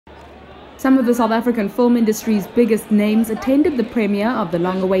Some of the South African film industry's biggest names attended the premiere of the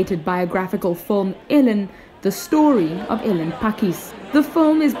long-awaited biographical film Ellen, the story of Ellen Pakkies. The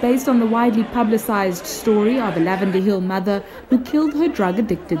film is based on the widely publicized story of a Lavender Hill mother who killed her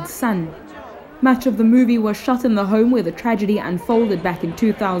drug-addicted son. Much of the movie was shot in the home where the tragedy unfolded back in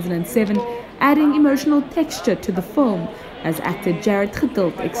 2007, adding emotional texture to the film, as actor Jared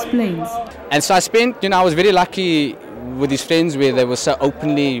Geduld explains. And so I was very lucky with these friends where they were so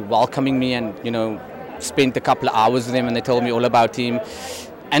openly welcoming me and, spent a couple of hours with them and they told me all about him.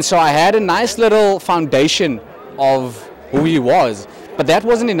 And so I had a nice little foundation of who he was, but that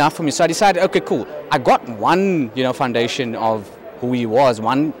wasn't enough for me. So I decided, okay, cool. I got one, foundation of who he was,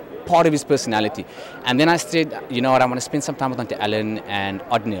 one part of his personality. And then I said, you know what, I want to spend some time with Auntie Ellen and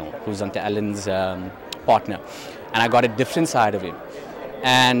Odnil, who's Auntie Ellen's partner. And I got a different side of him.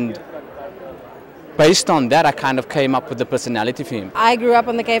 And based on that, I kind of came up with the personality for him. I grew up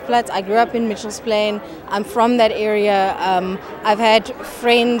on the Cape Flats. I grew up in Mitchell's Plain. I'm from that area. I've had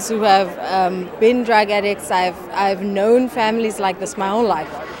friends who have been drug addicts. I've known families like this my whole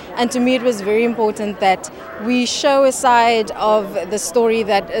life. And to me it was very important that we show a side of the story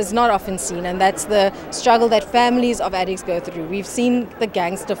that is not often seen, and that's the struggle that families of addicts go through. We've seen the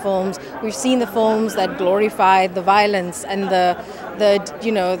gangster films, we've seen the films that glorify the violence and the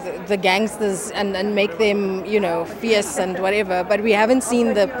gangsters and make them, fierce and whatever, but we haven't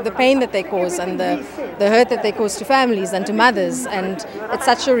seen the pain that they cause and the hurt that they cause to families and to mothers, and it's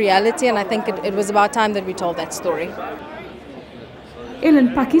such a reality, and I think it was about time that we told that story. Ellen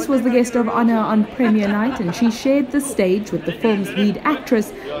Pakkies was the guest of honor on premiere night, and she shared the stage with the film's lead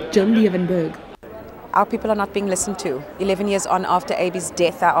actress, Jill Leeuwenberg. Our people are not being listened to. 11 years on after Abe's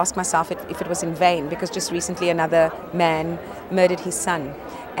death, I asked myself if it was in vain, because just recently another man murdered his son.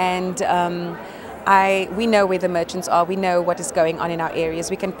 And we know where the merchants are, we know what is going on in our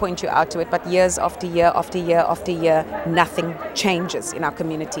areas, we can point you out to it, but years after year after year after year, nothing changes in our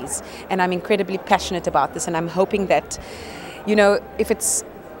communities. And I'm incredibly passionate about this, and I'm hoping that if it's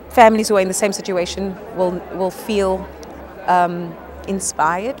families who are in the same situation will feel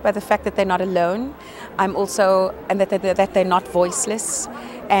inspired by the fact that they're not alone. And that they're not voiceless,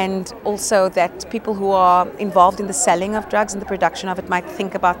 and also that people who are involved in the selling of drugs and the production of it might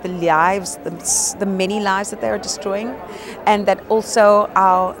think about the lives, the many lives that they are destroying, and that also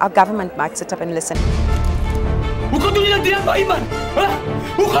our government might sit up and listen.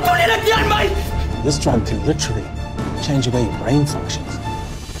 This drug can literally change the way your brain functions.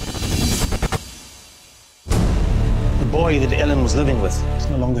 The boy that Ellen was living with is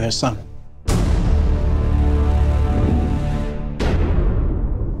no longer her son.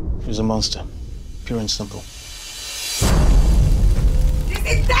 He was a monster, pure and simple.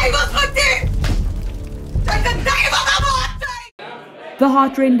 The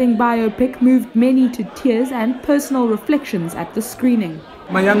heartrending biopic moved many to tears and personal reflections at the screening.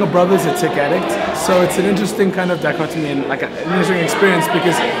 My younger brother's a tech addict, so it's an interesting kind of dichotomy and like an interesting experience,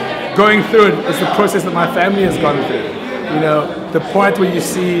 because going through it is the process that my family has gone through. The point where you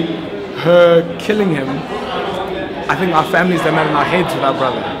see her killing him, I think our family's done that in our heads with our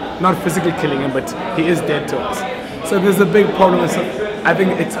brother. Not physically killing him, but he is dead to us. So there's a big problem. So I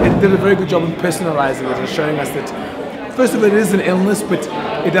think it did a very good job in personalizing it and showing us that, first of all, it is an illness, but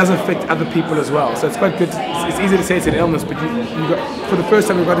it does affect other people as well. So it's quite good. It's easy to say it's an illness, but for the first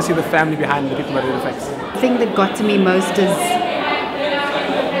time we've got to see the family behind the people that it affects. The thing that got to me most is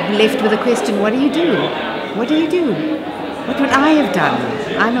left with a question: what do you do? What do you do? What would I have done?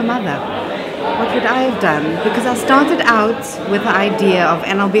 I'm a mother. What would I have done? Because I started out with the idea of,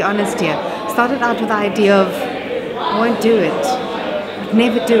 and I'll be honest here, started out with the idea of, I won't do it. I'd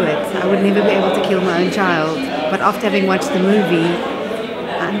never do it. I would never be able to kill my own child. But after having watched the movie,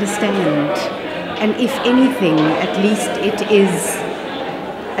 I understand. And if anything, at least it is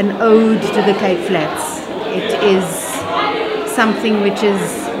an ode to the Cape Flats. It is something which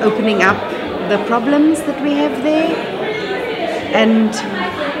is opening up the problems that we have there. And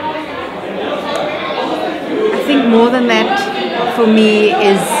I think more than that, for me,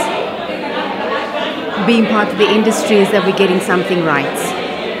 is being part of the industry is that we're getting something right,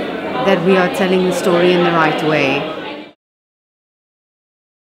 that we are telling the story in the right way.